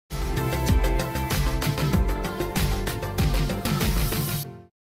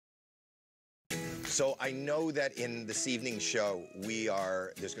So I know that in this evening's show,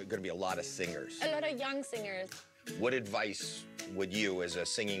 there's going to be a lot of singers. A lot of young singers. What advice would you, as a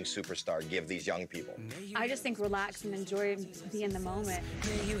singing superstar, give these young people? I just think relax and enjoy being in the moment.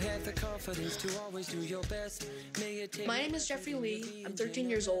 My name is Jeffrey Lee. I'm 13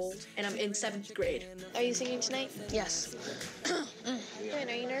 years old, and I'm in 7th grade. Are you singing tonight? Yes. Good.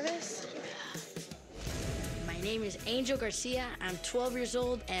 Are you nervous? My name is Angel Garcia. I'm 12 years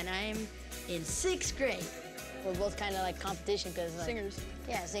old, and I'm in 6th grade. We're both kind of like competition because Singers.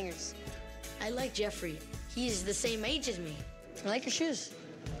 Yeah, singers. I like Jeffrey. He's the same age as me. I like your shoes.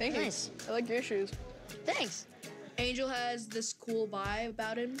 Thank you. Nice. I like your shoes. Thanks. Angel has this cool vibe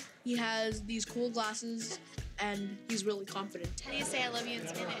about him. He has these cool glasses, and he's really confident. How do you say I love you in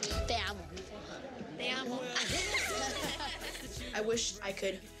Spanish? Te amo. Te amo. I wish I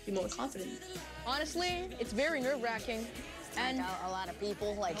could be more confident. Honestly, it's very nerve-wracking. And a lot of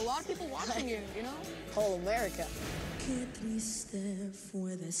people, like... a lot of people watching you, you know? Whole America.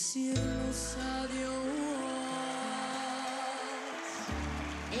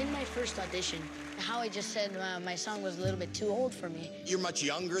 In my first audition, how I just said my song was a little bit too old for me. You're much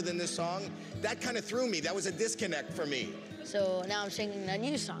younger than this song. That kind of threw me. That was a disconnect for me. So now I'm singing a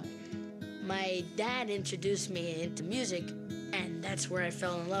new song. My dad introduced me into music, and that's where I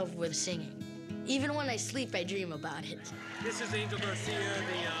fell in love with singing. Even when I sleep, I dream about it. This is Angel Garcia, the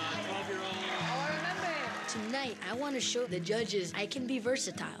 12-year-old. Oh, I remember. Tonight, I want to show the judges I can be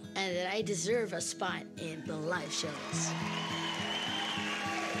versatile and that I deserve a spot in the live shows.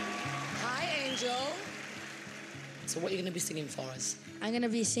 Hi, Angel. So what are you going to be singing for us? I'm going to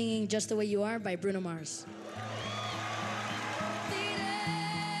be singing Just the Way You Are by Bruno Mars.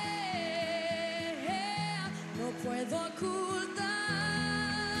 No puedo ocultar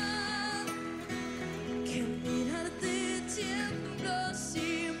que mirarte tiemblo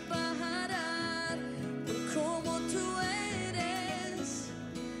sin parar por cómo tú eres.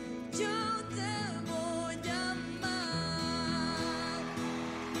 Yo te voy a amar,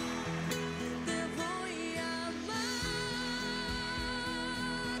 te voy a amar,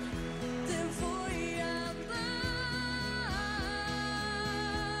 te voy a amar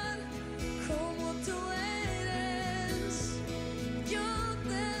como tú eres.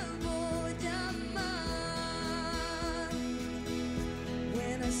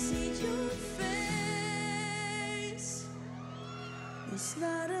 It's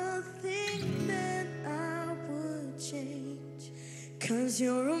not a thing that I would change, 'cause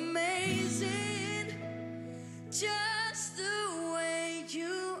you're amazing just the way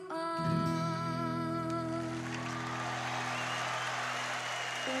you are.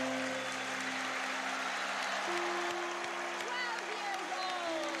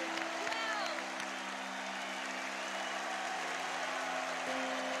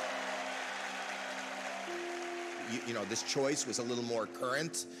 You know, this choice was a little more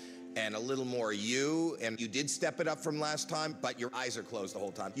current and a little more you, and you did step it up from last time, but your eyes are closed the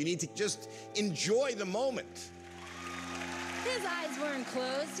whole time. You need to just enjoy the moment. His eyes weren't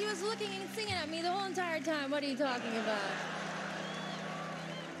closed. He was looking and singing at me the whole entire time. What are you talking about?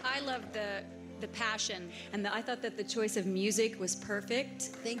 I love the passion, and I thought that the choice of music was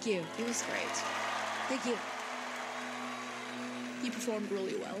perfect. Thank you. He was great. Thank you. He performed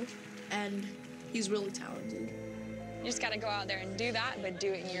really well, and he's really talented. You just got to go out there and do that, but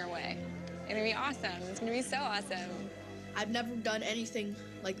do it in your way. It's going to be awesome. It's going to be so awesome. I've never done anything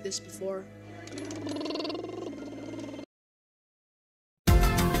like this before.